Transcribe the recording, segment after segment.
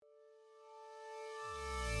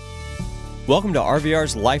Welcome to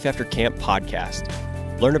RVR's Life After Camp podcast.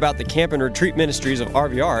 Learn about the camp and retreat ministries of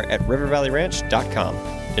RVR at rivervalleyranch.com.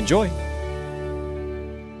 Enjoy.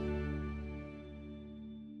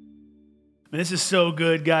 This is so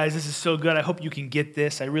good, guys. This is so good. I hope you can get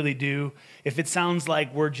this. I really do. If it sounds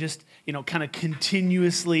like we're just, kind of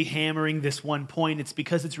continuously hammering this one point, it's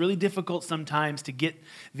because it's really difficult sometimes to get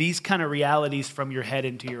these kind of realities from your head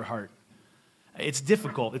into your heart. It's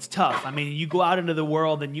difficult. It's tough. I mean, you go out into the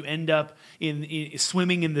world and you end up in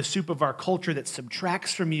swimming in the soup of our culture that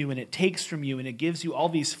subtracts from you and it takes from you and it gives you all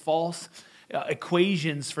these false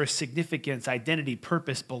equations for significance, identity,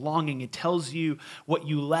 purpose, belonging. It tells you what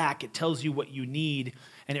you lack. It tells you what you need.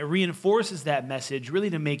 And it reinforces that message really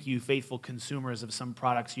to make you faithful consumers of some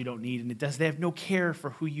products you don't need. And they have no care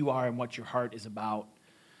for who you are and what your heart is about.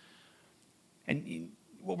 And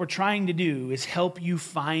what we're trying to do is help you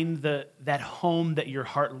find that home that your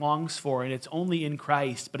heart longs for, and it's only in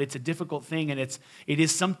Christ, but it's a difficult thing, and it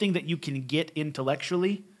is something that you can get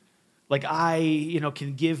intellectually. Like I,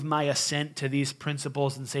 can give my assent to these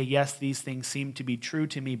principles and say, yes, these things seem to be true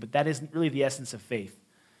to me, but that isn't really the essence of faith.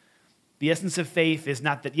 The essence of faith is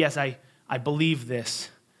not that, yes, I believe this.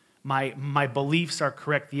 My beliefs are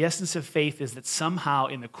correct. The essence of faith is that somehow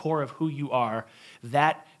in the core of who you are,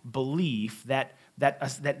 that belief, that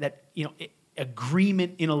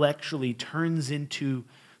agreement intellectually turns into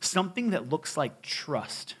something that looks like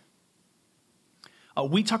trust.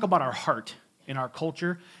 We talk about our heart in our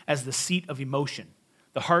culture as the seat of emotion.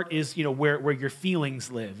 The heart is, where your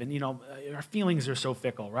feelings live. And, our feelings are so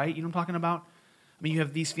fickle, right? You know what I'm talking about? I mean, you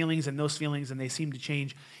have these feelings and those feelings, and they seem to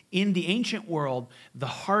change. In the ancient world, the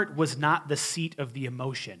heart was not the seat of the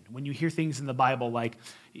emotion. When you hear things in the Bible like,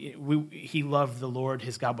 he loved the Lord,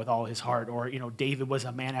 his God, with all his heart, or, David was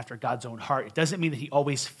a man after God's own heart, it doesn't mean that he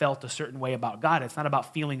always felt a certain way about God. It's not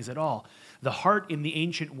about feelings at all. The heart in the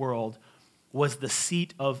ancient world was the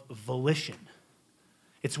seat of volition.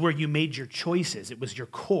 It's where you made your choices. It was your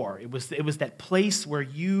core. It was that place where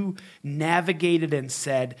you navigated and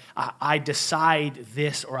said, I decide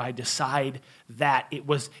this or I decide that. It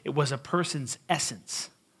was a person's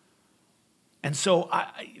essence. And so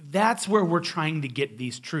that's where we're trying to get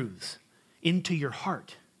these truths, into your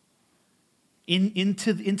heart,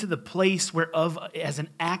 into the place where as an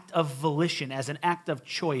act of volition, as an act of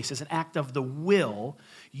choice, as an act of the will,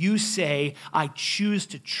 you say, I choose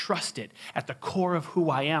to trust it at the core of who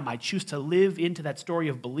I am. I choose to live into that story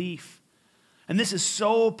of belief. And this is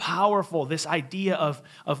so powerful, this idea of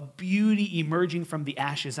beauty emerging from the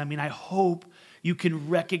ashes. I mean, I hope you can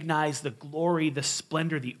recognize the glory, the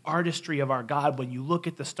splendor, the artistry of our God when you look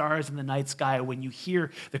at the stars in the night sky, when you hear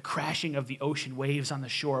the crashing of the ocean waves on the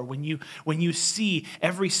shore, when you see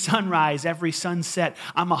every sunrise, every sunset.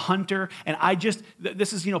 I'm a hunter, and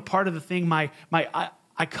this is part of the thing.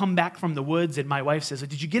 I come back from the woods, and my wife says,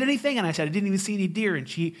 "Did you get anything?" And I said, "I didn't even see any deer." And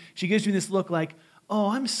she gives me this look like, "Oh,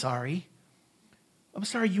 I'm sorry. I'm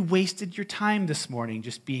sorry you wasted your time this morning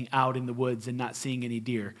just being out in the woods and not seeing any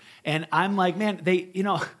deer." And I'm like, man,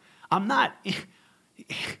 I'm not,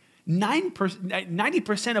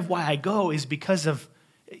 90% of why I go is because of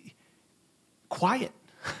quiet.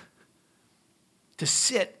 To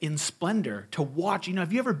sit in splendor, to watch.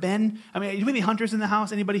 Have you ever been, do we have any hunters in the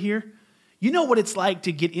house? Anybody here? You know what it's like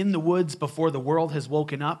to get in the woods before the world has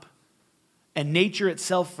woken up and nature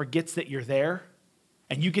itself forgets that you're there?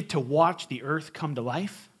 And you get to watch the earth come to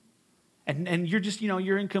life. And you're just,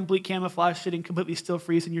 you're in complete camouflage, sitting completely still,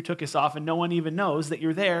 freezing your tuchus off, and no one even knows that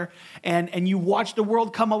you're there. And you watch the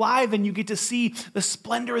world come alive, and you get to see the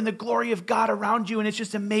splendor and the glory of God around you, and it's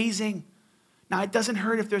just amazing. Now, it doesn't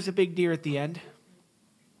hurt if there's a big deer at the end.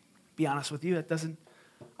 Be honest with you, it doesn't.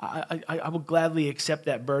 I will gladly accept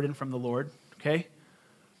that burden from the Lord, okay?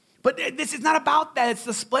 But this is not about that. It's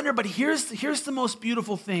the splendor. But here's the most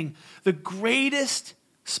beautiful thing. The greatest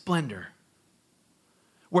splendor,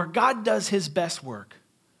 where God does his best work,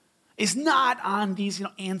 is not on these,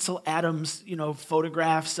 Ansel Adams,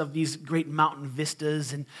 photographs of these great mountain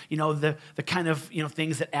vistas and, the kind of,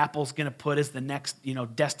 things that Apple's going to put as the next,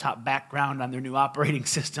 desktop background on their new operating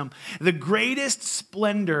system. The greatest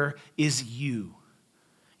splendor is you.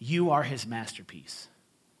 You are his masterpiece.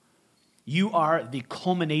 You are the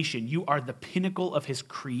culmination. You are the pinnacle of his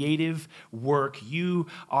creative work. You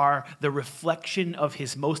are the reflection of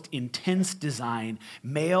his most intense design,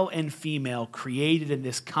 male and female, created in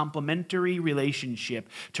this complementary relationship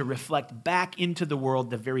to reflect back into the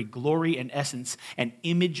world the very glory and essence and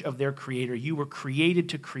image of their creator. You were created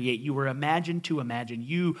to create. You were imagined to imagine.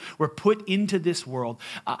 You were put into this world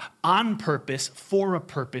on purpose, for a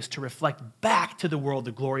purpose, to reflect back to the world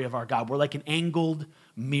the glory of our God. We're like an angled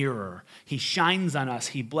mirror. He shines on us.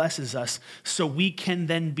 He blesses us so we can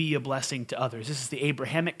then be a blessing to others. This is the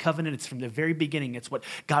Abrahamic covenant. It's from the very beginning. It's what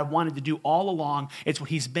God wanted to do all along. It's what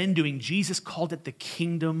he's been doing. Jesus called it the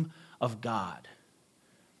kingdom of God.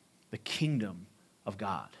 The kingdom of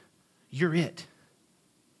God. You're it.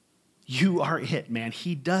 You are it, man.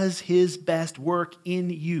 He does his best work in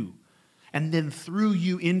you. And then through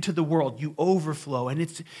you into the world, you overflow. And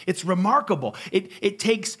it's remarkable. It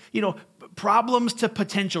takes, problems to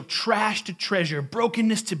potential, trash to treasure,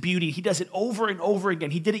 brokenness to beauty. He does it over and over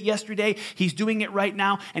again. He did it yesterday. He's doing it right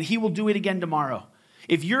now. And he will do it again tomorrow.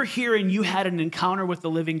 If you're here and you had an encounter with the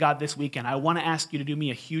living God this weekend, I want to ask you to do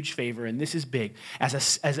me a huge favor, and this is big.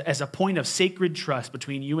 As a point of sacred trust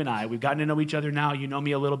between you and I, we've gotten to know each other now. You know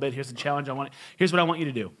me a little bit. Here's the challenge. Here's what I want you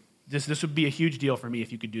to do. This would be a huge deal for me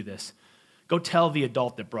if you could do this. Go tell the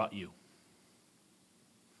adult that brought you.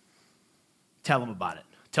 Tell them about it.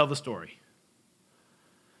 Tell the story.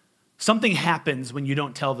 Something happens when you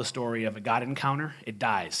don't tell the story of a God encounter. It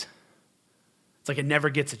dies. It's like it never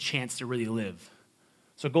gets a chance to really live.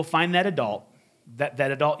 So go find that adult, that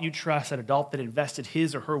adult you trust, that adult that invested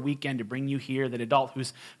his or her weekend to bring you here, that adult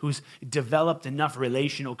who's developed enough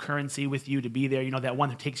relational currency with you to be there, that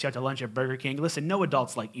one who takes you out to lunch at Burger King. Listen, no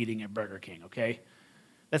adults like eating at Burger King, okay?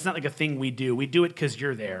 That's not like a thing we do. We do it because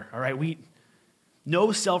you're there, all right?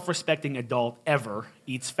 No self-respecting adult ever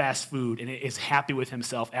eats fast food and is happy with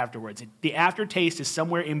himself afterwards. The aftertaste is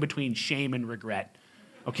somewhere in between shame and regret,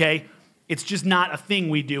 okay? It's just not a thing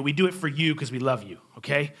we do. We do it for you because we love you,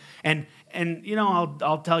 okay? And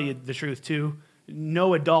I'll tell you the truth too.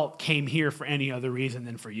 No adult came here for any other reason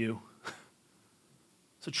than for you.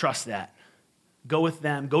 So trust that. Go with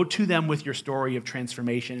them. Go to them with your story of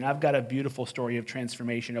transformation. And I've got a beautiful story of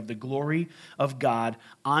transformation of the glory of God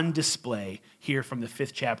on display here from the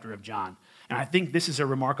 5th chapter of John. And I think this is a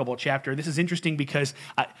remarkable chapter. This is interesting because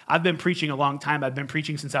I've been preaching a long time. I've been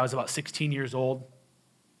preaching since I was about 16 years old.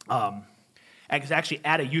 I was actually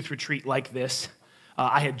at a youth retreat like this.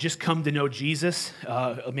 I had just come to know Jesus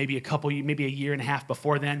maybe a year and a half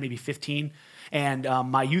before then, maybe 15. And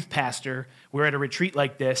my youth pastor, we're at a retreat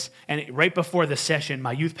like this, and right before the session,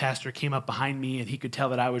 my youth pastor came up behind me, and he could tell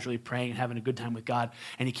that I was really praying and having a good time with God.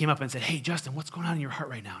 And he came up and said, "Hey, Justin, what's going on in your heart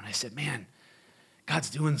right now?" And I said, "Man, God's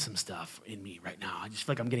doing some stuff in me right now. I just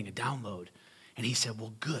feel like I'm getting a download." And he said,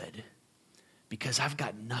 "Well, good, because I've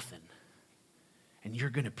got nothing, and you're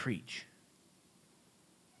going to preach."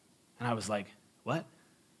 And I was like, "What?"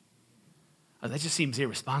 That just seems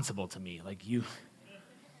irresponsible to me.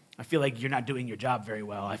 I feel like you're not doing your job very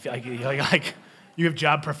well. I feel like you have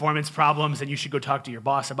job performance problems and you should go talk to your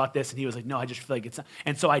boss about this. And he was like, "No, I just feel like it's not."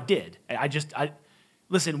 And so I did.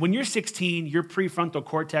 Listen, when you're 16, your prefrontal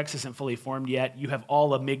cortex isn't fully formed yet. You have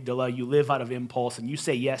all amygdala. You live out of impulse and you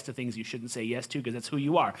say yes to things you shouldn't say yes to because that's who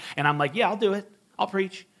you are. And I'm like, "Yeah, I'll do it. I'll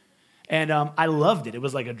preach." And I loved it. It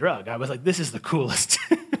was like a drug. I was like, "This is the coolest."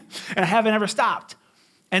 And I haven't ever stopped.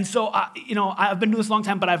 And so, I've been doing this a long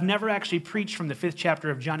time, but I've never actually preached from the 5th chapter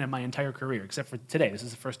of John in my entire career, except for today. This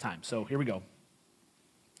is the first time. So here we go.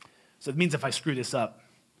 So it means if I screw this up,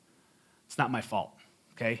 it's not my fault,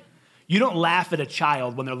 okay? You don't laugh at a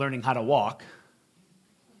child when they're learning how to walk,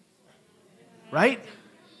 right?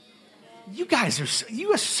 You guys are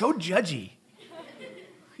so judgy.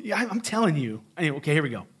 Yeah, I'm telling you. Anyway, okay, here we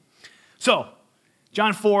go. So,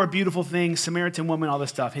 John 4, beautiful things, Samaritan woman, all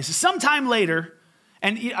this stuff. He says, sometime later,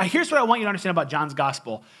 and here's what I want you to understand about John's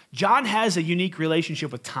gospel. John has a unique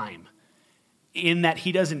relationship with time in that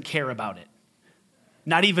he doesn't care about it.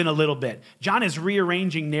 Not even a little bit. John is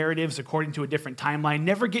rearranging narratives according to a different timeline.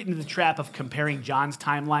 Never get into the trap of comparing John's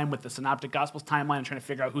timeline with the Synoptic Gospels timeline and trying to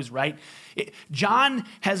figure out who's right. John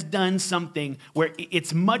has done something where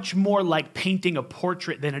it's much more like painting a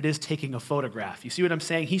portrait than it is taking a photograph. You see what I'm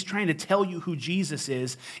saying? He's trying to tell you who Jesus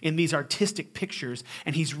is in these artistic pictures,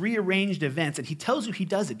 and he's rearranged events, and he tells you he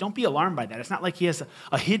does it. Don't be alarmed by that. It's not like he has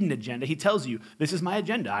a hidden agenda. He tells you, this is my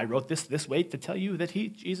agenda. I wrote this way to tell you that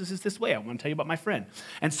Jesus is this way. I want to tell you about my friend.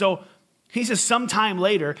 And so he says sometime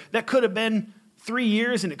later, that could have been 3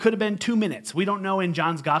 years and it could have been 2 minutes. We don't know in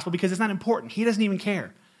John's gospel because it's not important. He doesn't even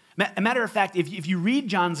care. A matter of fact, if you read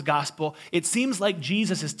John's gospel, it seems like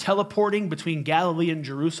Jesus is teleporting between Galilee and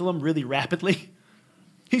Jerusalem really rapidly.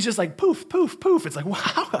 He's just like poof, poof, poof. It's like,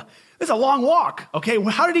 wow, it's a long walk. Okay,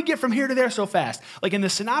 well, how did he get from here to there so fast? Like in the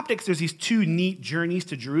Synoptics, there's these 2 neat journeys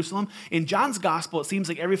to Jerusalem. In John's gospel, it seems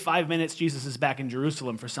like every 5 minutes, Jesus is back in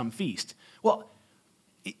Jerusalem for some feast. Well,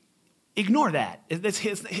 ignore that.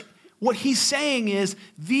 What he's saying is,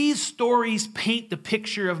 these stories paint the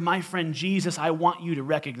picture of my friend Jesus I want you to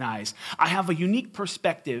recognize. I have a unique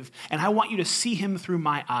perspective, and I want you to see him through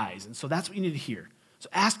my eyes. And so that's what you need to hear. So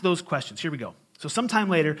ask those questions. Here we go. So sometime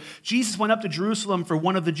later, Jesus went up to Jerusalem for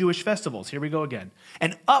one of the Jewish festivals. Here we go again.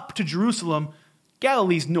 And up to Jerusalem,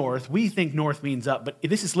 Galilee's north. We think north means up, but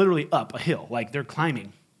this is literally up a hill, like they're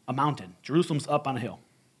climbing a mountain. Jerusalem's up on a hill.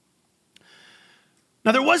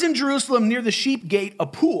 Now there was in Jerusalem near the sheep gate a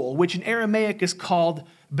pool, which in Aramaic is called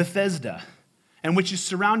Bethesda, and which is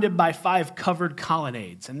surrounded by 5 covered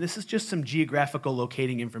colonnades. And this is just some geographical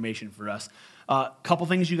locating information for us. A couple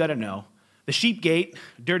things you got to know. The sheep gate,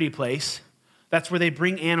 dirty place. That's where they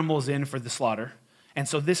bring animals in for the slaughter. And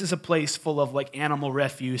so this is a place full of like animal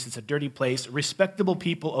refuse. It's a dirty place. Respectable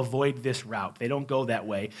people avoid this route. They don't go that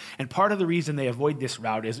way. And part of the reason they avoid this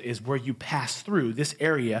route is where you pass through this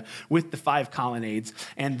area with the 5 colonnades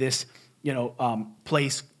and this,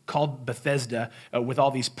 place called Bethesda with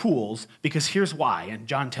all these pools. Because here's why. And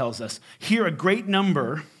John tells us, here a great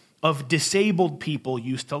number of disabled people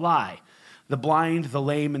used to lie. The blind, the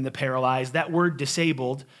lame, and the paralyzed. That word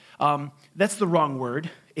disabled, that's the wrong word.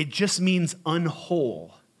 It just means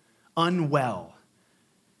unwhole, unwell.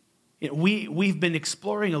 We've been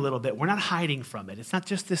exploring a little bit. We're not hiding from it. It's not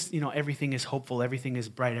just this, everything is hopeful, everything is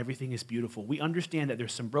bright, everything is beautiful. We understand that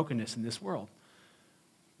there's some brokenness in this world.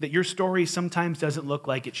 That your story sometimes doesn't look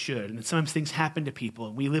like it should. And that sometimes things happen to people.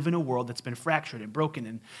 And we live in a world that's been fractured and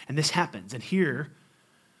broken. And this happens. And here,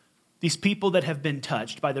 these people that have been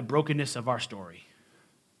touched by the brokenness of our story,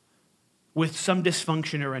 with some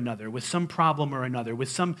dysfunction or another, with some problem or another, with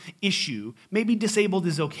some issue. Maybe disabled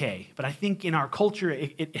is okay, but I think in our culture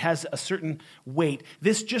it has a certain weight.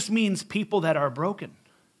 This just means people that are broken.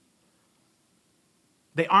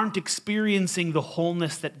 They aren't experiencing the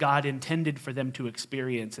wholeness that God intended for them to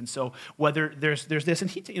experience. And so whether there's this, and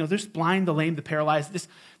there's blind, the lame, the paralyzed,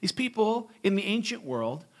 these people in the ancient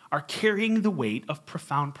world are carrying the weight of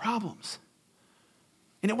profound problems.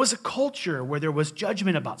 And it was a culture where there was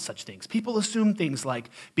judgment about such things. People assumed things like,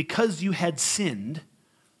 because you had sinned,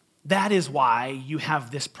 that is why you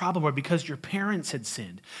have this problem, or because your parents had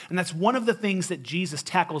sinned. And that's one of the things that Jesus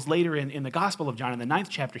tackles later in the Gospel of John, in the 9th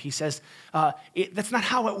chapter. He says, that's not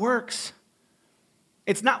how it works.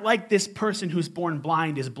 It's not like this person who's born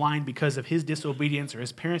blind is blind because of his disobedience or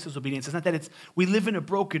his parents' disobedience. It's not that we live in a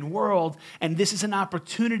broken world, and this is an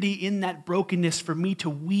opportunity in that brokenness for me to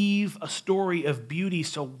weave a story of beauty.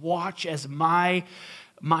 So watch as my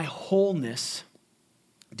wholeness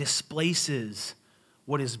displaces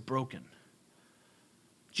what is broken.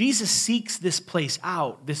 Jesus seeks this place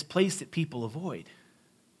out, this place that people avoid.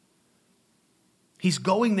 He's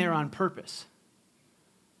going there on purpose.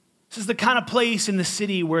 This is the kind of place in the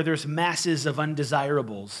city where there's masses of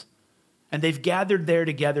undesirables, and they've gathered there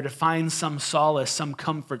together to find some solace, some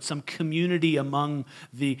comfort, some community among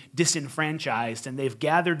the disenfranchised, and they've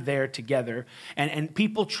gathered there together, and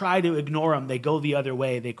people try to ignore them. They go the other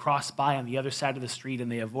way. They cross by on the other side of the street, and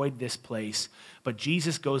they avoid this place. But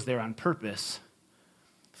Jesus goes there on purpose,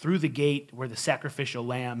 through the gate where the sacrificial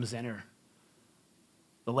lambs enter.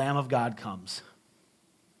 The Lamb of God comes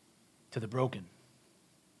to the broken,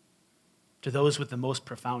 to those with the most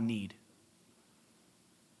profound need.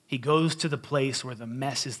 He goes to the place where the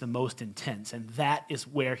mess is the most intense, and that is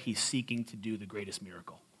where he's seeking to do the greatest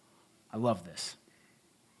miracle. I love this.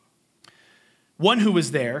 One who was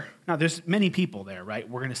there, now there's many people there, right?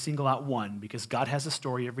 We're going to single out one because God has a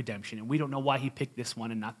story of redemption, and we don't know why he picked this one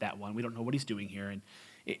and not that one. We don't know what he's doing here, and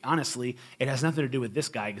honestly, it has nothing to do with this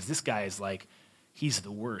guy, because this guy is like, he's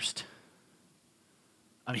the worst.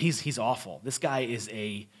 I mean, he's awful. This guy is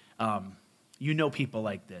people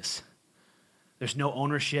like this. There's no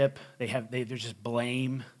ownership. There's just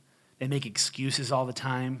blame. They make excuses all the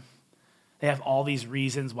time. They have all these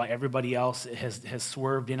reasons why everybody else has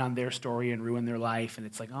swerved in on their story and ruined their life. And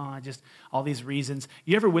it's like, all these reasons.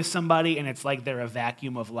 You ever with somebody and it's like they're a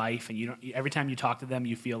vacuum of life, and every time you talk to them,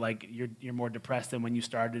 you feel like you're more depressed than when you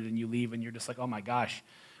started, and you leave and you're just like, oh my gosh,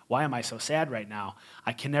 why am I so sad right now?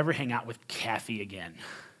 I can never hang out with Kathy again.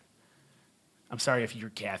 I'm sorry if you're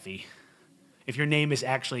Kathy. If your name is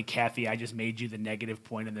actually Kathy, I just made you the negative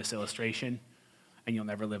point in this illustration, and you'll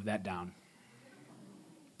never live that down.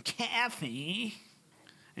 Kathy.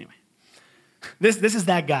 Anyway, this is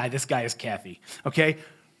that guy. This guy is Kathy, okay?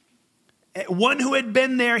 One who had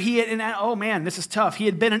been there, oh man, this is tough. He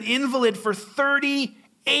had been an invalid for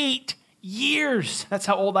 38 years. That's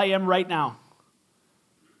how old I am right now.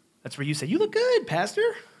 That's where you say, you look good, Pastor.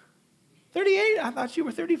 38? I thought you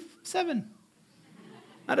were 37.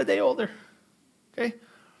 Not a day older. Okay?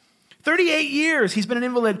 38 years he's been an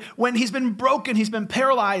invalid. When he's been broken, he's been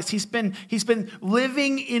paralyzed. He's been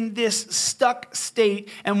living in this stuck state.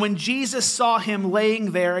 And when Jesus saw him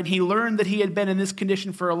laying there and he learned that he had been in this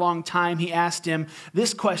condition for a long time, he asked him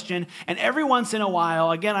this question. And every once in a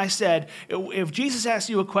while, again, I said, if Jesus asks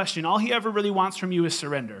you a question, all he ever really wants from you is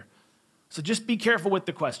surrender. So just be careful with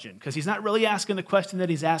the question, because he's not really asking the question that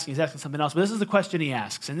he's asking something else. But this is the question he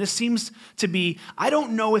asks. And this seems to be, I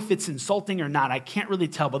don't know if it's insulting or not. I can't really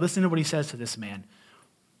tell, but listen to what he says to this man.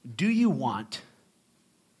 Do you want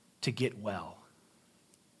to get well?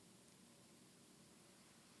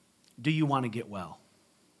 Do you want to get well?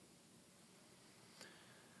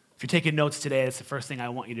 If you're taking notes today, that's the first thing I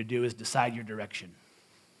want you to do is decide your direction.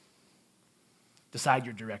 Decide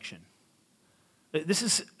your direction. This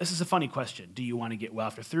is a funny question. Do you want to get well?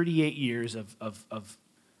 After 38 years of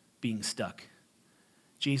being stuck,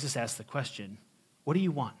 Jesus asked the question, what do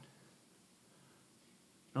you want?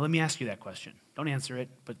 Now let me ask you that question. Don't answer it,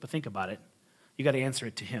 but think about it. You got to answer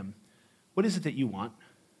it to him. What is it that you want?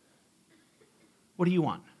 What do you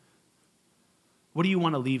want? What do you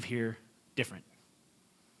want to leave here different?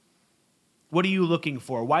 What are you looking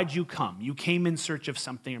for? Why'd you come? You came in search of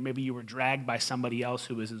something, or maybe you were dragged by somebody else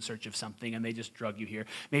who was in search of something and they just drug you here.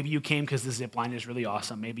 Maybe you came because the zip line is really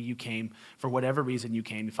awesome. Maybe you came for whatever reason you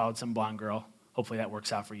came. You followed some blonde girl. Hopefully that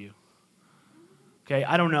works out for you. Okay,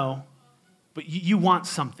 I don't know, but you want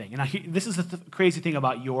something. And this is the crazy thing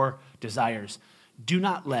about your desires. Do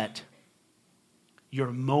not let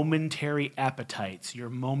your momentary appetites, your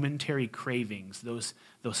momentary cravings, those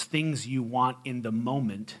things you want in the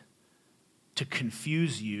moment, to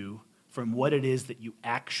confuse you from what it is that you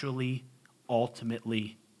actually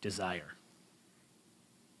ultimately desire.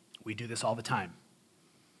 We do this all the time.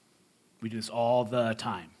 We do this all the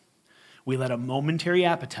time. We let a momentary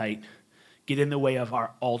appetite get in the way of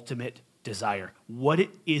our ultimate desire. What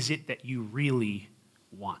is it that you really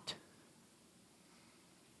want?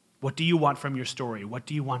 What do you want from your story? What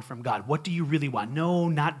do you want from God? What do you really want? No,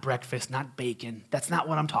 not breakfast, not bacon. That's not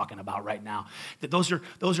what I'm talking about right now. Those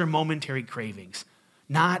are momentary cravings.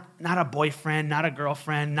 Not a boyfriend, not a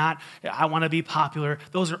girlfriend, not I want to be popular.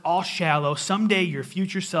 Those are all shallow. Someday your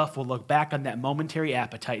future self will look back on that momentary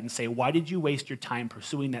appetite and say, why did you waste your time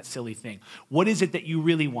pursuing that silly thing? What is it that you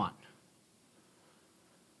really want?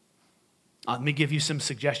 Let me give you some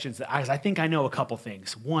suggestions. I think I know a couple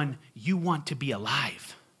things. One, you want to be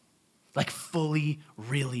alive. Like fully,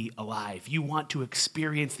 really alive. You want to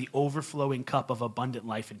experience the overflowing cup of abundant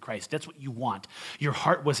life in Christ. That's what you want. Your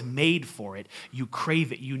heart was made for it. You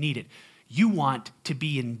crave it. You need it. You want to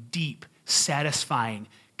be in deep, satisfying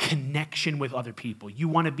connection with other people. You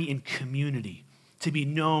want to be in community, to be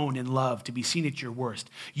known and loved, to be seen at your worst.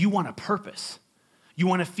 You want a purpose. You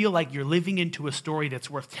want to feel like you're living into a story that's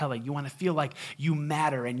worth telling. You want to feel like you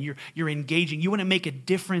matter and you're engaging. You want to make a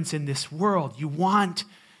difference in this world. You want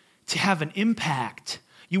to have an impact.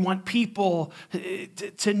 You want people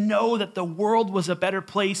to know that the world was a better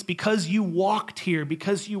place because you walked here,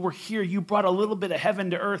 because you were here. You brought a little bit of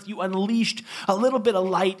heaven to earth. You unleashed a little bit of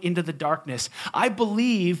light into the darkness. I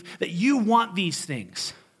believe that you want these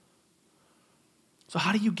things. So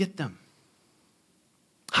how do you get them?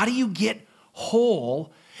 How do you get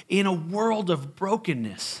whole in a world of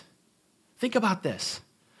brokenness? Think about this.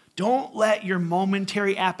 Don't let your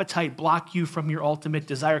momentary appetite block you from your ultimate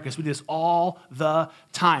desire, because we do this all the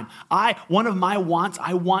time. One of my wants,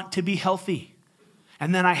 I want to be healthy.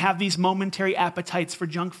 And then I have these momentary appetites for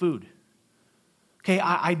junk food. Okay,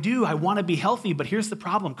 I do. I want to be healthy, but here's the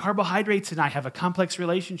problem. Carbohydrates and I have a complex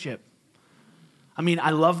relationship. I mean, I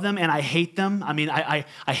love them and I hate them. I mean, I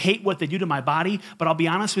hate what they do to my body, but I'll be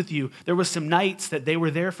honest with you. There was some nights that they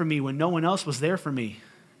were there for me when no one else was there for me.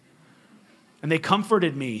 And they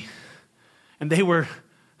comforted me. And they were,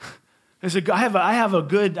 I have a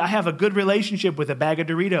good relationship with a bag of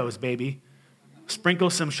Doritos, baby.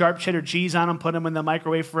 Sprinkle some sharp cheddar cheese on them, put them in the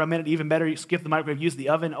microwave for a minute. Even better, you skip the microwave, use the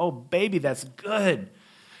oven. Oh, baby, that's good.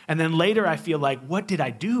 And then later I feel like, what did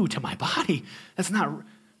I do to my body?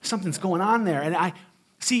 Something's going on there. And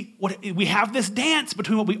we have this dance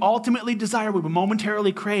between what we ultimately desire, what we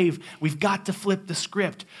momentarily crave. We've got to flip the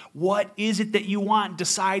script. What is it that you want?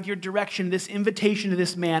 Decide your direction. This invitation to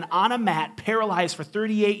this man on a mat, paralyzed for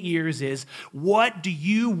 38 years is, what do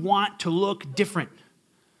you want to look different?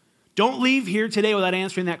 Don't leave here today without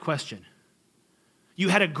answering that question. You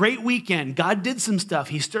had a great weekend. God did some stuff.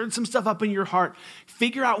 He stirred some stuff up in your heart.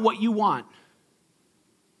 Figure out what you want.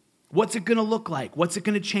 What's it going to look like? What's it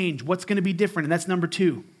going to change? What's going to be different? And that's number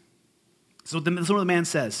 2. So this is what the man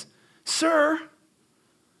says. Sir,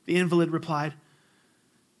 the invalid replied,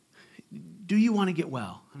 do you want to get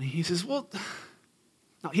well? And he says, well,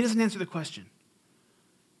 No, he doesn't answer the question.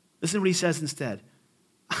 Listen to what he says instead.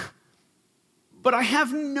 But I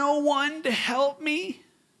have no one to help me.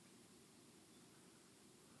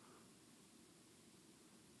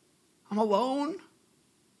 I'm alone.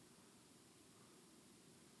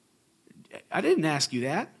 I didn't ask you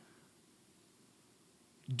that.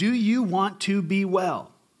 Do you want to be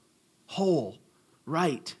well, whole,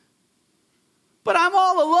 right? But I'm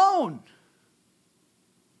all alone.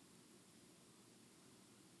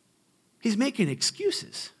 He's making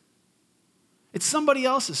excuses. It's somebody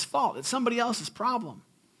else's fault. It's somebody else's problem.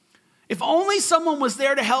 If only someone was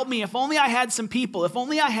there to help me. If only I had some people. If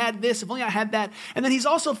only I had this. If only I had that. And then he's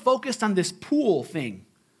also focused on this pool thing.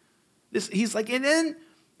 He's like, and then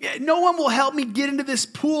no one will help me get into this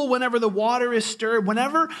pool whenever the water is stirred.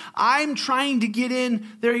 Whenever I'm trying to get in,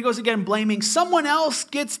 there he goes again, blaming. Someone else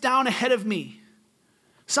gets down ahead of me.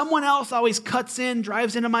 Someone else always cuts in,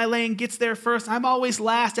 drives into my lane, gets there first. I'm always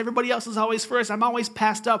last. Everybody else is always first. I'm always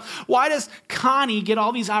passed up. Why does Connie get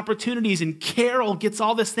all these opportunities and Carol gets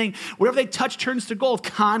all this thing? Whatever they touch turns to gold.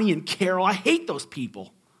 Connie and Carol. I hate those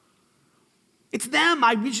people. It's them.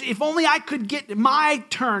 If only I could get my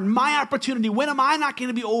turn, my opportunity. When am I not going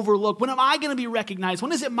to be overlooked? When am I going to be recognized?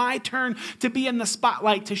 When is it my turn to be in the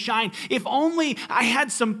spotlight, to shine? If only I had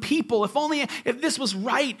some people. If this was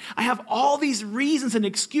right. I have all these reasons and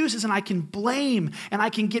excuses, and I can blame, and I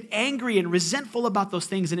can get angry and resentful about those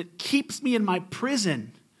things, and it keeps me in my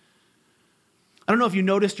prison. I don't know if you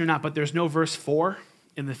noticed or not, but there's no verse 4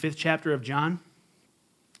 in the 5th chapter of John.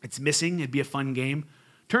 It's missing. It'd be a fun game.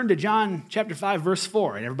 Turn to John chapter 5, verse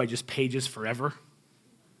 4, and everybody just pages forever.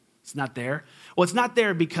 It's not there. Well, it's not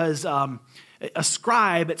there because a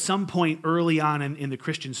scribe at some point early on in the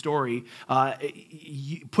Christian story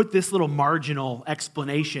put this little marginal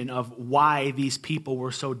explanation of why these people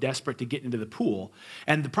were so desperate to get into the pool.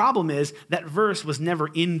 And the problem is that verse was never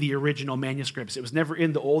in the original manuscripts. It was never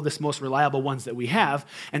in the oldest, most reliable ones that we have.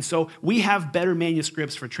 And so we have better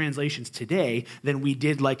manuscripts for translations today than we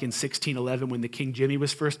did like in 1611 when the King Jimmy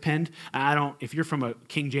was first penned. If you're from a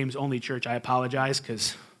King James only church, I apologize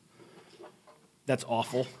because that's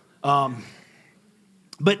awful.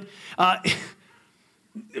 But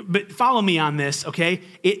follow me on this, okay?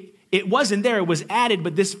 It wasn't there; it was added.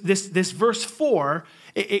 But this verse 4,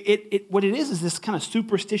 what it is this kind of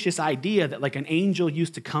superstitious idea that like an angel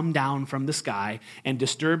used to come down from the sky and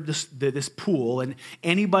disturb this pool, and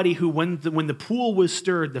anybody who when the pool was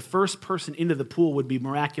stirred, the first person into the pool would be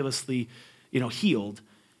miraculously, healed.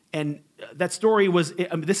 And that story was,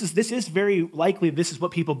 this is very likely, this is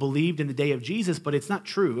what people believed in the day of Jesus, but it's not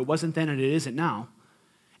true. It wasn't then and it isn't now.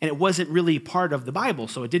 And it wasn't really part of the Bible,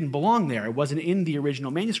 so it didn't belong there. It wasn't in the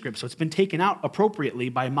original manuscript, so it's been taken out appropriately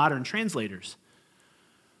by modern translators.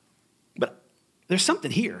 But there's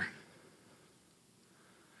something here.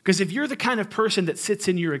 Because if you're the kind of person that sits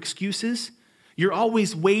in your excuses, you're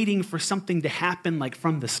always waiting for something to happen like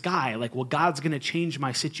from the sky. Like, well, God's going to change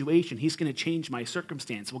my situation. He's going to change my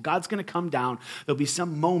circumstance. Well, God's going to come down. There'll be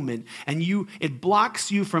some moment. And it blocks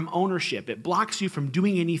you from ownership. It blocks you from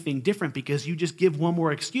doing anything different because you just give one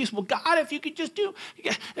more excuse. Well, God, if you could just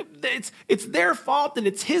it's their fault and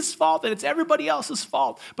it's his fault and it's everybody else's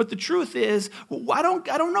fault. But the truth is, I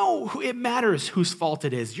don't know who it matters whose fault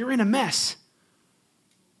it is. You're in a mess.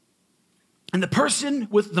 And the person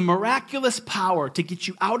with the miraculous power to get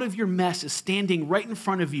you out of your mess is standing right in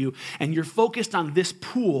front of you, and you're focused on this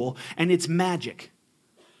pool and its magic.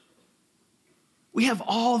 We have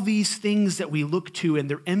all these things that we look to, and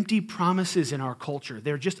they're empty promises in our culture.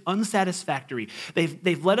 They're just unsatisfactory.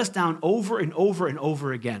 They've let us down over and over and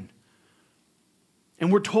over again.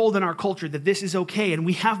 And we're told in our culture that this is okay, and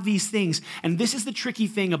we have these things. And this is the tricky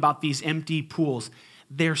thing about these empty pools.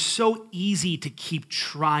 They're so easy to keep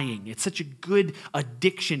trying. It's such a good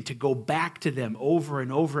addiction to go back to them over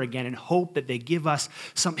and over again and hope that they give us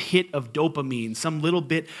some hit of dopamine, some little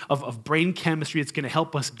bit of brain chemistry that's going to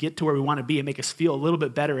help us get to where we want to be and make us feel a little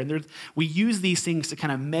bit better. And we use these things to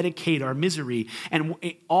kind of medicate our misery. And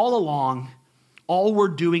all along, all we're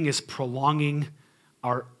doing is prolonging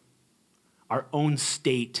our own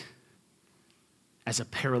state as a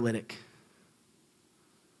paralytic.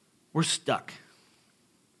 We're stuck.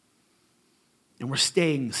 And we're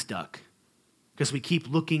staying stuck because we keep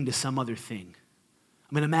looking to some other thing.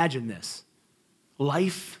 I mean, imagine this.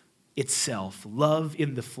 Life itself, love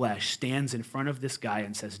in the flesh, stands in front of this guy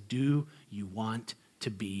and says, "Do you want to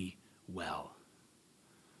be well?"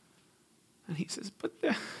 And he says, "But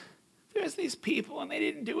there's these people and they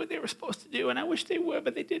didn't do what they were supposed to do, and I wish they would,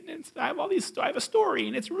 but they didn't. And I have a story,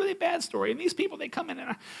 and it's a really bad story. And these people, they come in,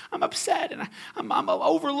 and I'm upset, and I'm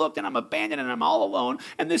overlooked, and I'm abandoned, and I'm all alone.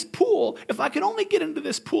 And this pool, if I could only get into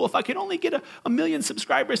this pool, if I could only get a million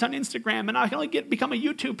subscribers on Instagram, and I could only become a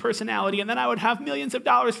YouTube personality, and then I would have millions of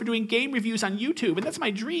dollars for doing game reviews on YouTube, and that's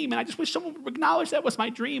my dream. And I just wish someone would acknowledge that was my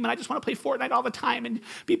dream, and I just want to play Fortnite all the time and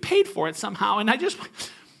be paid for it somehow.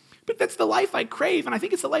 But that's the life I crave, and I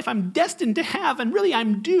think it's the life I'm destined to have, and really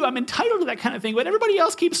I'm entitled to that kind of thing. But everybody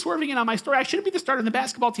else keeps swerving in on my story. I shouldn't be the starter in the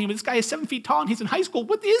basketball team, but this guy is 7 feet tall, and he's in high school.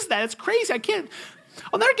 What is that? It's crazy.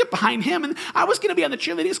 I'll never get behind him. And I was going to be on the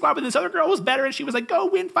cheerleading squad, but this other girl was better, and she was like, go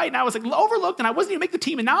win, fight, and I was like overlooked, and I wasn't even make the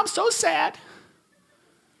team, and now I'm so sad.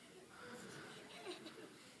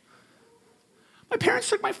 My parents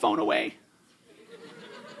took my phone away.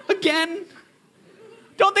 Again.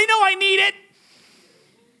 Don't they know I need it?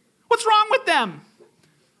 What's wrong with them?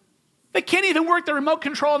 They can't even work the remote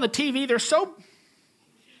control on the TV. They're so...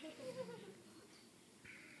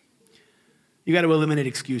 You got to eliminate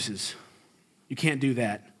excuses. You can't do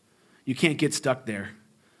that. You can't get stuck there.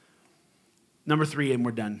 Number 3, and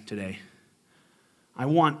we're done today. I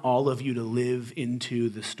want all of you to live into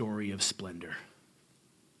the story of splendor.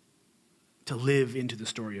 To live into the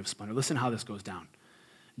story of splendor. Listen how this goes down.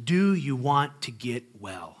 Do you want to get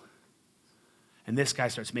well? And this guy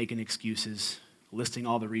starts making excuses, listing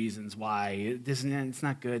all the reasons why it's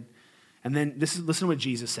not good. And then listen to what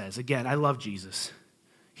Jesus says. Again, I love Jesus.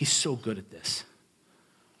 He's so good at this.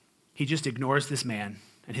 He just ignores this man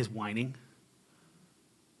and his whining.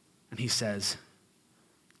 And he says,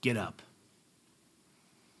 get up.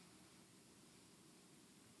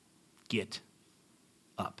 Get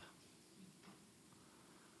up.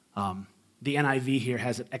 The NIV here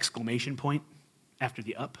has an exclamation point after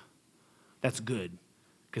the up. That's good,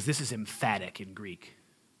 because this is emphatic in Greek.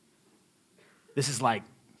 This isn't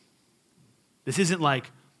like,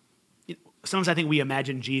 sometimes I think we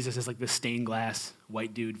imagine Jesus as like this stained glass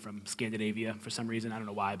white dude from Scandinavia for some reason. I don't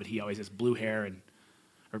know why, but he always has blue hair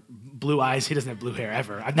or blue eyes. He doesn't have blue hair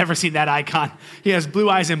ever. I've never seen that icon. He has blue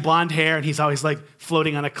eyes and blonde hair, and he's always like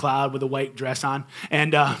floating on a cloud with a white dress on.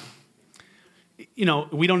 And,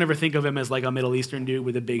 we don't ever think of him as like a Middle Eastern dude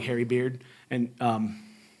with a big hairy beard. And,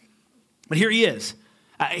 but here he is.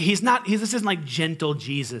 This isn't like gentle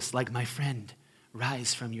Jesus, like, my friend,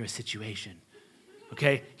 rise from your situation.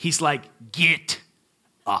 Okay? He's like, get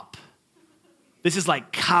up. This is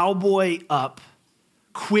like cowboy up.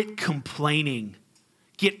 Quit complaining.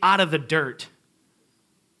 Get out of the dirt.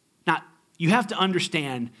 Now, you have to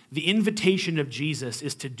understand the invitation of Jesus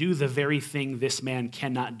is to do the very thing this man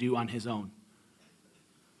cannot do on his own.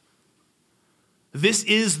 This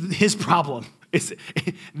is his problem.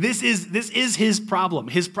 This is his problem.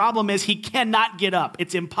 His problem is he cannot get up.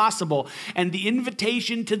 It's impossible. And the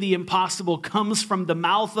invitation to the impossible comes from the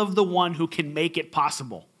mouth of the one who can make it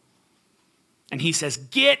possible. And he says,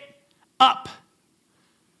 get up.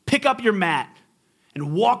 Pick up your mat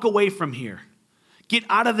and walk away from here. Get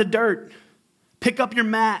out of the dirt. Pick up your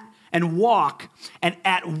mat and walk. And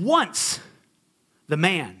at once, the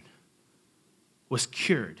man was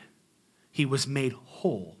cured. He was made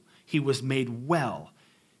whole. He was made well.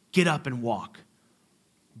 Get up and walk.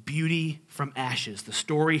 Beauty from ashes. The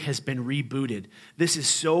story has been rebooted. This is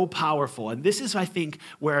so powerful. And this is, I think,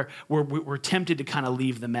 where we're tempted to kind of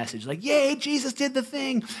leave the message. Like, yay, Jesus did the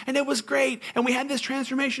thing, and it was great, and we had this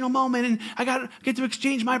transformational moment, and I get to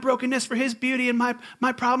exchange my brokenness for his beauty and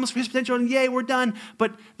my problems for his potential, and yay, we're done.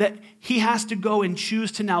 But that he has to go and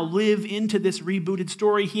choose to now live into this rebooted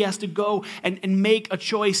story. He has to go and make a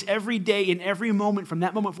choice every day in every moment from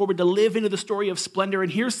that moment forward to live into the story of splendor.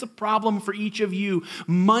 And here's the problem for each of you.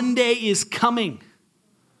 Monday is coming.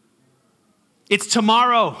 It's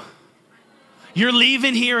tomorrow. You're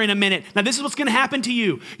leaving here in a minute. Now, this is what's going to happen to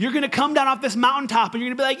you. You're going to come down off this mountaintop, and you're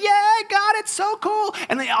going to be like, yeah, God, it's so cool.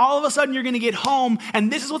 And then all of a sudden, you're going to get home, and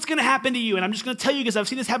this is what's going to happen to you. And I'm just going to tell you, because I've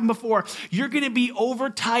seen this happen before. You're going to be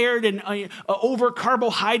overtired and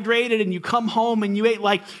over-carbohydrated, and you come home, and you ate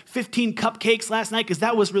like 15 cupcakes last night, because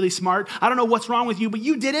that was really smart. I don't know what's wrong with you, but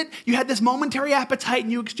you did it. You had this momentary appetite,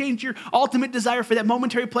 and you exchanged your ultimate desire for that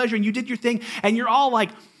momentary pleasure, and you did your thing, and you're all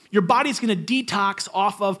like, your body's going to detox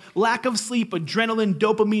off of lack of sleep, adrenaline,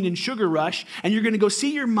 dopamine, and sugar rush. And you're going to go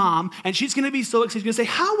see your mom, and she's going to be so excited. She's going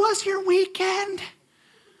to say, how was your weekend?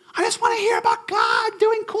 I just want to hear about God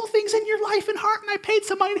doing cool things in your life and heart, and I paid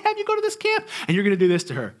some money to have you go to this camp. And you're going to do this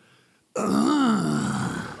to her.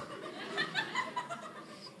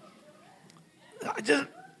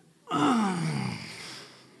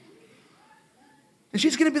 And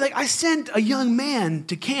she's going to be like, I sent a young man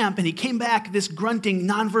to camp and he came back this grunting,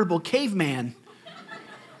 nonverbal caveman.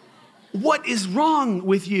 What is wrong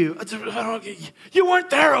with you? You weren't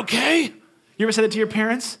there, okay? You ever said that to your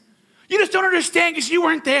parents? You just don't understand because you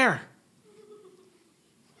weren't there.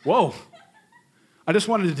 Whoa. I just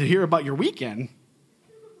wanted to hear about your weekend.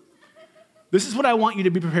 This is what I want you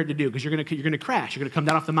to be prepared to do because you're going to crash. You're going to come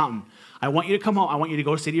down off the mountain. I want you to come home. I want you to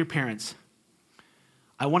go say to your parents,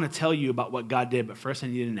 I want to tell you about what God did, but first I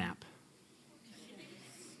need a nap.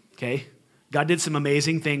 Okay? God did some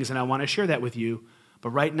amazing things, and I want to share that with you. But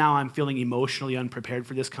right now I'm feeling emotionally unprepared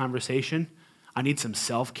for this conversation. I need some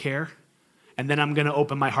self-care, and then I'm going to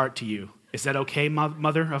open my heart to you. Is that okay,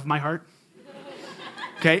 mother of my heart?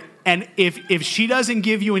 Okay? And if she doesn't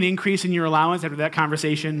give you an increase in your allowance after that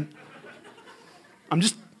conversation,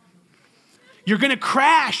 you're going to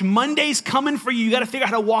crash. Monday's coming for you. You got to figure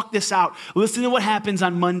out how to walk this out. Listen to what happens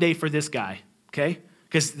on Monday for this guy, okay?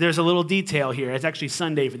 Because there's a little detail here. It's actually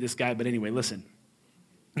Sunday for this guy, but anyway, listen.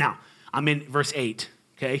 Now, I'm in verse 8,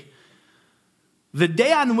 okay? The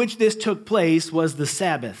day on which this took place was the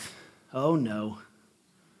Sabbath. Oh, no.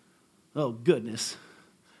 Oh, goodness.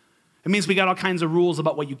 It means we got all kinds of rules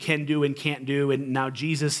about what you can do and can't do. And now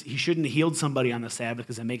Jesus, he shouldn't have healed somebody on the Sabbath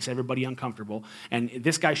because it makes everybody uncomfortable. And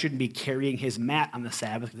this guy shouldn't be carrying his mat on the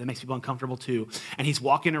Sabbath because that makes people uncomfortable too. And he's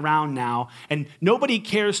walking around now. And nobody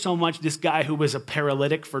cares so much this guy who was a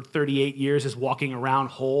paralytic for 38 years is walking around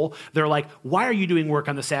whole. They're like, why are you doing work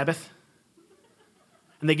on the Sabbath?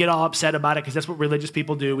 And they get all upset about it because that's what religious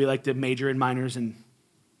people do. We like to major in minors and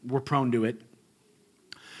we're prone to it.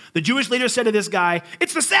 The Jewish leader said to this guy,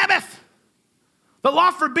 it's the Sabbath. The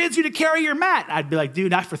law forbids you to carry your mat. I'd be like,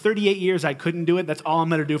 dude, for 38 years, I couldn't do it. That's all I'm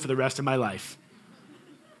going to do for the rest of my life.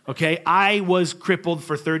 Okay? I was crippled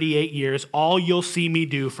for 38 years. All you'll see me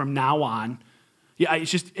do from now on. Yeah,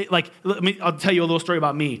 it's just I'll tell you a little story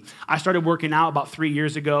about me. I started working out about 3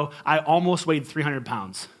 years ago. I almost weighed 300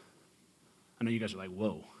 pounds. I know you guys are like,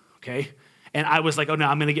 whoa, okay? And I was like, oh, no,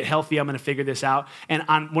 I'm going to get healthy. I'm going to figure this out. And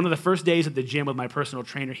on one of the first days at the gym with my personal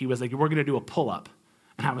trainer, he was like, we're going to do a pull-up.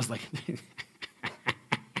 And I was like,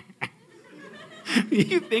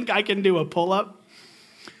 you think I can do a pull-up?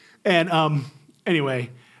 And anyway,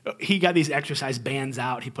 he got these exercise bands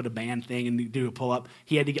out. He put a band thing and do a pull-up.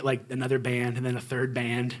 He had to get like another band and then a third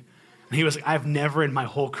band. And he was like, I've never in my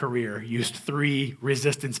whole career used 3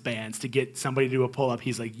 resistance bands to get somebody to do a pull-up.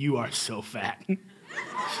 He's like, you are so fat.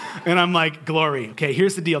 And I'm like, glory. Okay,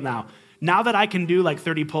 here's the deal now. Now that I can do like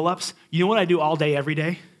 30 pull-ups, you know what I do all day, every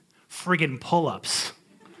day? Friggin' pull-ups.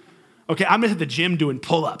 Okay, I'm just at the gym doing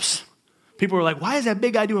pull-ups. People are like, why is that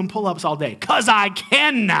big guy doing pull-ups all day? Because I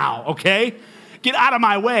can now, okay? Get out of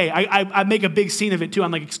my way. I make a big scene of it too.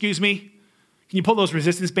 I'm like, excuse me? Can you pull those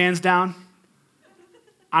resistance bands down?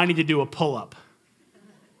 I need to do a pull-up.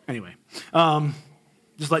 Anyway,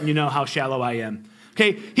 just letting you know how shallow I am.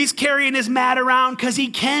 Okay, he's carrying his mat around because he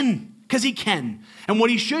can. And what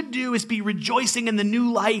he should do is be rejoicing in the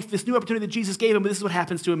new life, this new opportunity that Jesus gave him, but this is what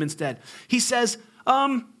happens to him instead. He says,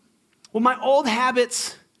 well, my old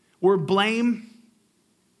habits were blame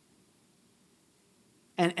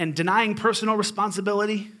and denying personal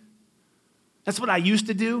responsibility. That's what I used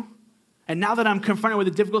to do. And now that I'm confronted with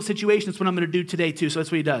a difficult situation, that's what I'm going to do today too. So that's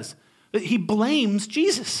what he does. He blames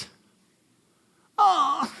Jesus.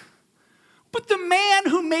 Oh, but the man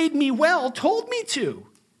who made me well told me to.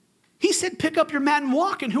 He said, pick up your mat and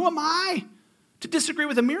walk, and who am I to disagree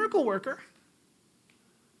with a miracle worker?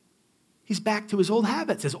 He's back to his old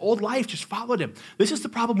habits. His old life just followed him. This is the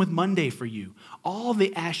problem with Monday for you. All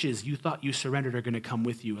the ashes you thought you surrendered are going to come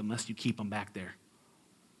with you unless you keep them back there.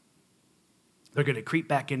 They're going to creep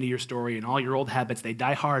back into your story, and all your old habits, they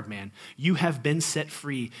die hard, man. You have been set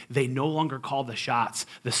free. They no longer call the shots.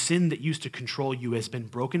 The sin that used to control you has been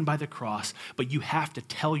broken by the cross, but you have to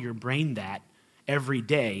tell your brain that every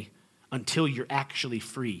day until you're actually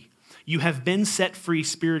free. You have been set free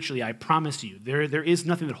spiritually, I promise you. There is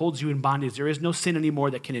nothing that holds you in bondage. There is no sin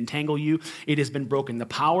anymore that can entangle you. It has been broken. The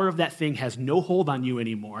power of that thing has no hold on you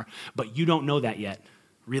anymore, but you don't know that yet,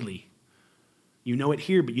 really. You know it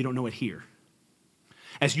here, but you don't know it here.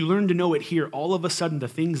 As you learn to know it here, all of a sudden the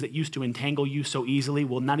things that used to entangle you so easily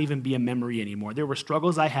will not even be a memory anymore. There were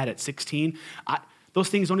struggles I had at 16. Those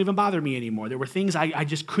things don't even bother me anymore. There were things I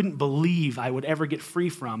just couldn't believe I would ever get free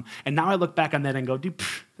from. And now I look back on that and go, dude,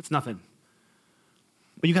 that's nothing.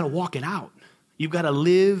 But you got to walk it out. You've got to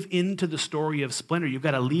live into the story of Splinter. You've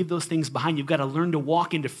got to leave those things behind. You've got to learn to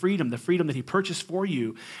walk into freedom, the freedom that he purchased for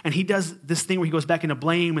you. And he does this thing where he goes back into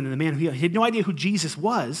blame, and the man, he had no idea who Jesus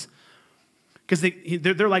was. Because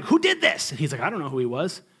they're like, who did this? And he's like, I don't know who he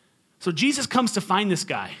was. So Jesus comes to find this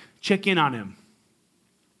guy, check in on him.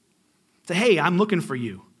 Say, hey, I'm looking for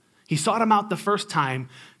you. He sought him out the first time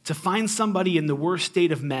to find somebody in the worst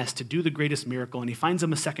state of mess to do the greatest miracle. And he finds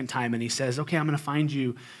him a second time and he says, okay, I'm going to find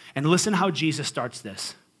you. And listen how Jesus starts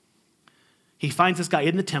this. He finds this guy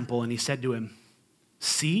in the temple and he said to him,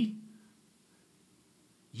 see,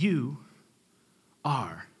 you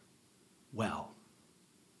are well.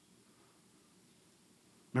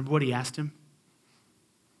 Remember what he asked him?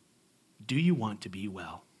 Do you want to be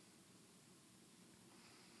well?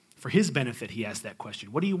 For his benefit, he asked that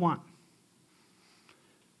question. What do you want?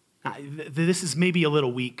 Now, this is maybe a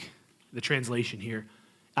little weak, the translation here.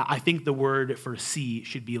 I think the word for see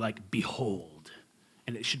should be like behold.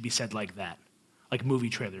 And it should be said like that, like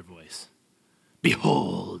movie trailer voice.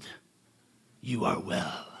 Behold, you are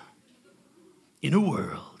well in a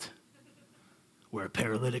world where a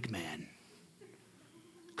paralytic man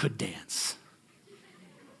could dance.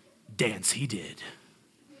 Dance he did.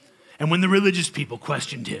 And when the religious people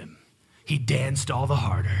questioned him, he danced all the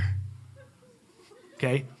harder.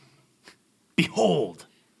 Okay? Behold,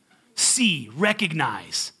 see,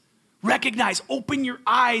 recognize. Recognize, open your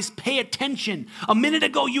eyes, pay attention. A minute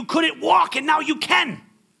ago you couldn't walk and now you can.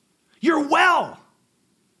 You're well.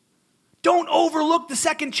 Don't overlook the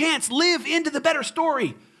second chance. Live into the better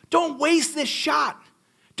story. Don't waste this shot.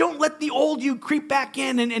 Don't let the old you creep back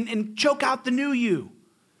in and choke out the new you.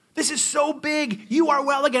 This is so big. You are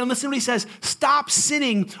well again. And listen to what he says. Stop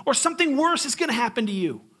sinning or something worse is going to happen to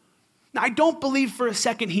you. Now, I don't believe for a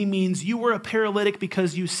second he means you were a paralytic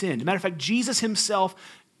because you sinned. Matter of fact, Jesus himself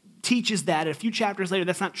teaches that a few chapters later.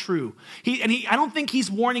 That's not true. I don't think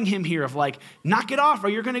he's warning him here of like, knock it off or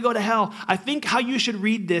you're going to go to hell. I think how you should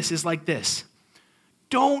read this is like this.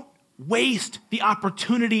 Don't waste the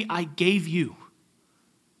opportunity I gave you.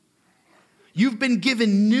 You've been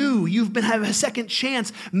given new. You've been having a second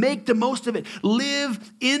chance. Make the most of it.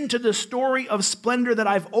 Live into the story of splendor that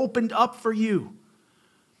I've opened up for you.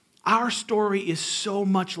 Our story is so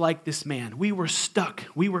much like this man. We were stuck.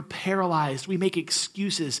 We were paralyzed. We make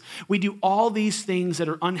excuses. We do all these things that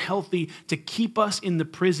are unhealthy to keep us in the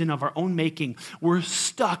prison of our own making. We're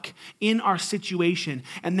stuck in our situation.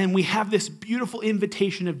 And then we have this beautiful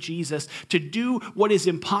invitation of Jesus to do what is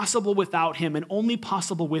impossible without him and only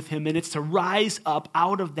possible with him. And it's to rise up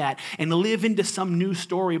out of that and live into some new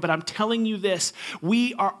story. But I'm telling you this,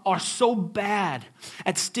 we are so bad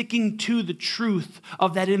at sticking to the truth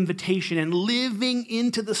of that invitation and living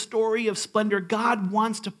into the story of splendor. God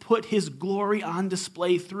wants to put his glory on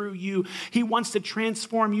display through you. He wants to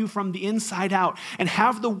transform you from the inside out and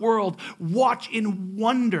have the world watch in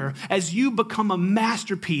wonder as you become a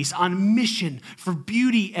masterpiece on mission for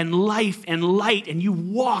beauty and life and light, and you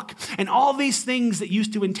walk, and all these things that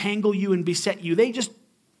used to entangle you and beset you, they just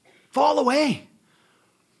fall away.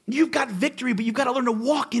 You've got victory, but you've got to learn to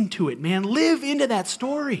walk into it, man. Live into that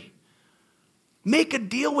story. Make a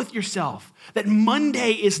deal with yourself that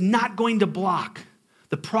Monday is not going to block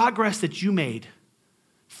the progress that you made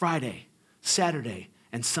Friday, Saturday,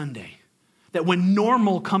 and Sunday. That when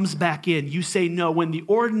normal comes back in, you say no. When the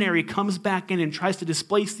ordinary comes back in and tries to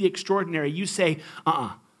displace the extraordinary, you say,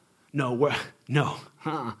 no.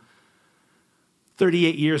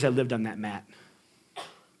 38 years I lived on that mat.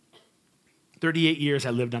 38 years I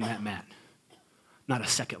lived on that mat. Not a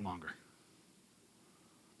second longer.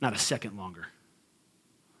 Not a second longer.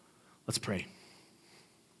 Let's pray.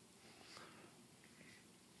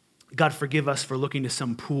 God, forgive us for looking to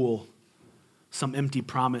some pool, some empty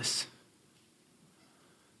promise.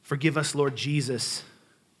 Forgive us, Lord Jesus,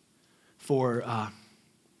 for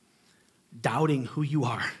doubting who you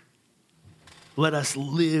are. Let us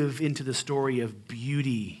live into the story of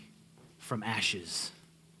beauty from ashes.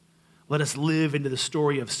 Let us live into the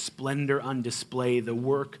story of splendor on display, the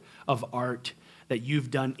work of art that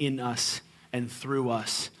you've done in us and through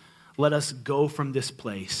us. Let us go from this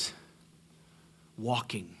place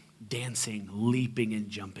walking, dancing, leaping, and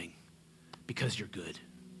jumping because you're good.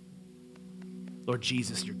 Lord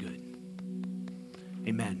Jesus, you're good.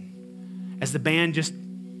 Amen. As the band just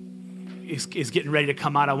is getting ready to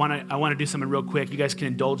come out, I want to do something real quick. You guys can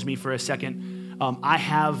indulge me for a second. I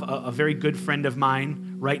have a very good friend of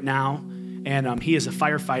mine right now, and he is a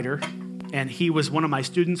firefighter, and he was one of my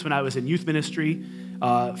students when I was in youth ministry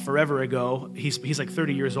forever ago. He's like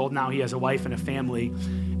 30 years old now. He has a wife and a family,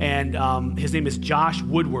 and his name is Josh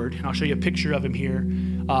Woodward, and I'll show you a picture of him here.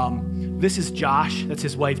 This is Josh. That's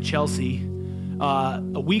his wife, Chelsea. A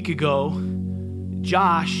week ago,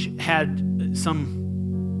 Josh had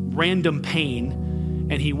some random pain,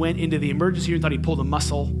 and he went into the emergency room, thought he pulled a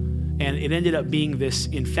muscle, and it ended up being this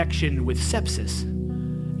infection with sepsis.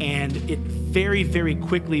 And it very, very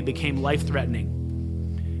quickly became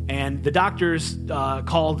life-threatening. And the doctors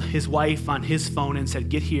called his wife on his phone and said,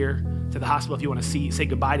 get here to the hospital if you want to say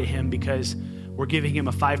goodbye to him, because we're giving him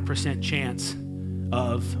a 5% chance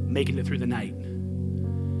of making it through the night.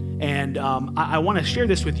 And I want to share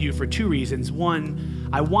this with you for two reasons. One,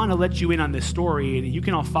 I want to let you in on this story, and you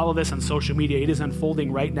can all follow this on social media. It is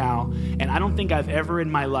unfolding right now, and I don't think I've ever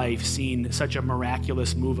in my life seen such a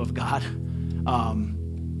miraculous move of God.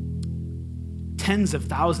 Tens of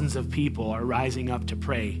thousands of people are rising up to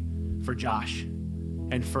pray for Josh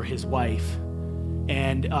and for his wife,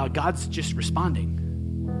 and God's just responding.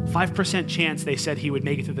 5% chance they said he would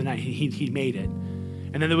make it through the night. He made it.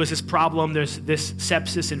 And then there was this problem. There's this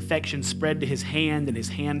sepsis infection spread to his hand, and his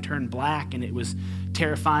hand turned black, and it was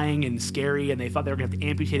terrifying and scary, and they thought they were going to have to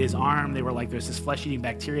amputate his arm. They were like, there's this flesh-eating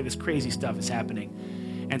bacteria. This crazy stuff is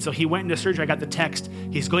happening. And so he went into surgery. I got the text.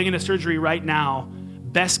 He's going into surgery right now.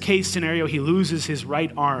 Best case scenario, he loses his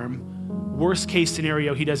right arm. Worst case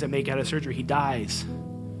scenario, he doesn't make it out of surgery. He dies.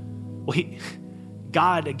 Well,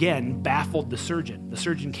 God, again, baffled the surgeon. The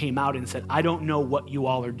surgeon came out and said, I don't know what you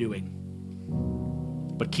all are doing,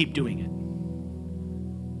 but keep doing it,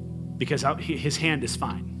 because his hand is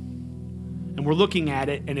fine. And we're looking at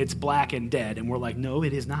it, and it's black and dead, and we're like, no,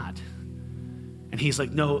 it is not. And he's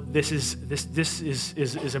like, no, this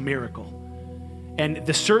is a miracle. And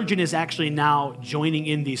the surgeon is actually now joining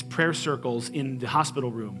in these prayer circles in the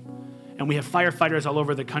hospital room. And we have firefighters all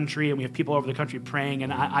over the country, and we have people all over the country praying.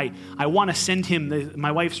 And I want to send him,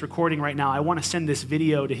 my wife's recording right now, I want to send this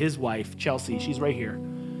video to his wife, Chelsea. She's right here.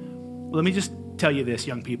 Let me just tell you this,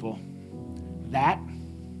 young people. That's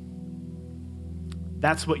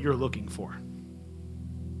what you're looking for.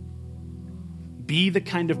 Be the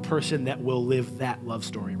kind of person that will live that love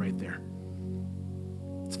story right there.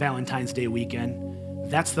 It's Valentine's Day weekend.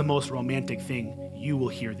 That's the most romantic thing you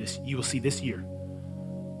will see this year.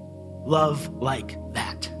 Love like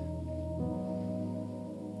that.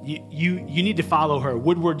 You need to follow her.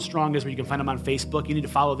 Woodward Strong is where you can find them on Facebook. You need to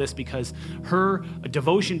follow this because her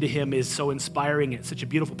devotion to him is so inspiring. It's such a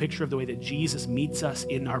beautiful picture of the way that Jesus meets us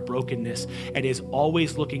in our brokenness and is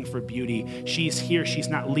always looking for beauty. She's here. She's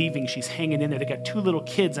not leaving. She's hanging in there. They got 2 little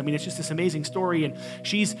kids. I mean, it's just this amazing story. And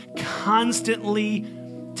she's constantly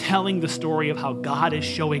telling the story of how God is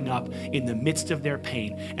showing up in the midst of their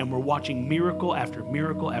pain. And we're watching miracle after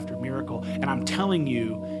miracle after miracle. And I'm telling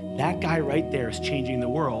you, that guy right there is changing the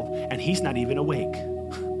world, and he's not even awake.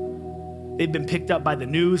 They've been picked up by the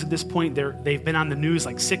news at this point. They've been on the news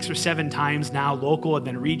like 6 or 7 times now, local and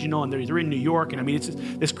then regional, and they're in New York. And I mean, it's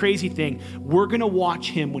just this crazy thing. We're going to watch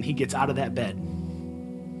him when he gets out of that bed.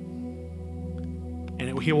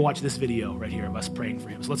 And he will watch this video right here of us praying for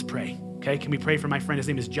him. So let's pray. Okay, can we pray for my friend? His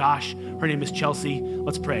name is Josh. Her name is Chelsea.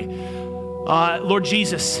 Let's pray. Lord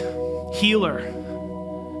Jesus,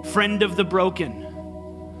 healer, friend of the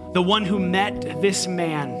broken, the one who met this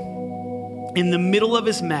man in the middle of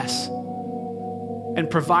his mess and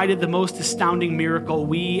provided the most astounding miracle,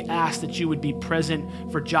 we ask that you would be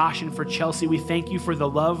present for Josh and for Chelsea. We thank you for the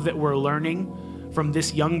love that we're learning from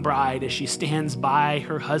this young bride as she stands by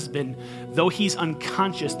her husband, though he's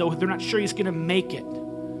unconscious, though they're not sure he's going to make it.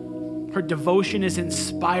 Her devotion is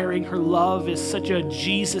inspiring. Her love is such a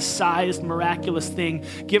Jesus-sized, miraculous thing.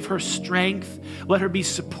 Give her strength. Let her be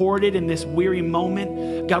supported in this weary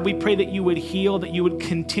moment. God, we pray that you would heal, that you would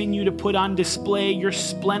continue to put on display your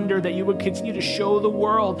splendor, that you would continue to show the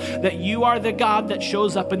world that you are the God that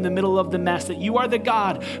shows up in the middle of the mess, that you are the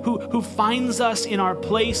God who finds us in our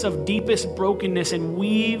place of deepest brokenness and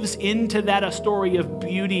weaves into that a story of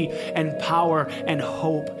beauty and power and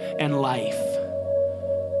hope and life.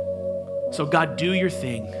 So God, do your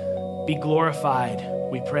thing. Be glorified,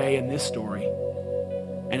 we pray, in this story.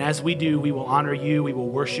 And as we do, we will honor you. We will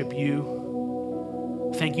worship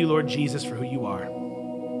you. Thank you, Lord Jesus, for who you are.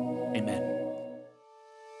 Amen.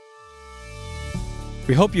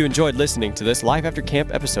 We hope you enjoyed listening to this Life After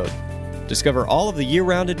Camp episode. Discover all of the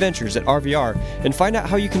year-round adventures at RVR and find out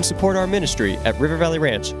how you can support our ministry at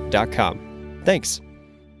rivervalleyranch.com. Thanks.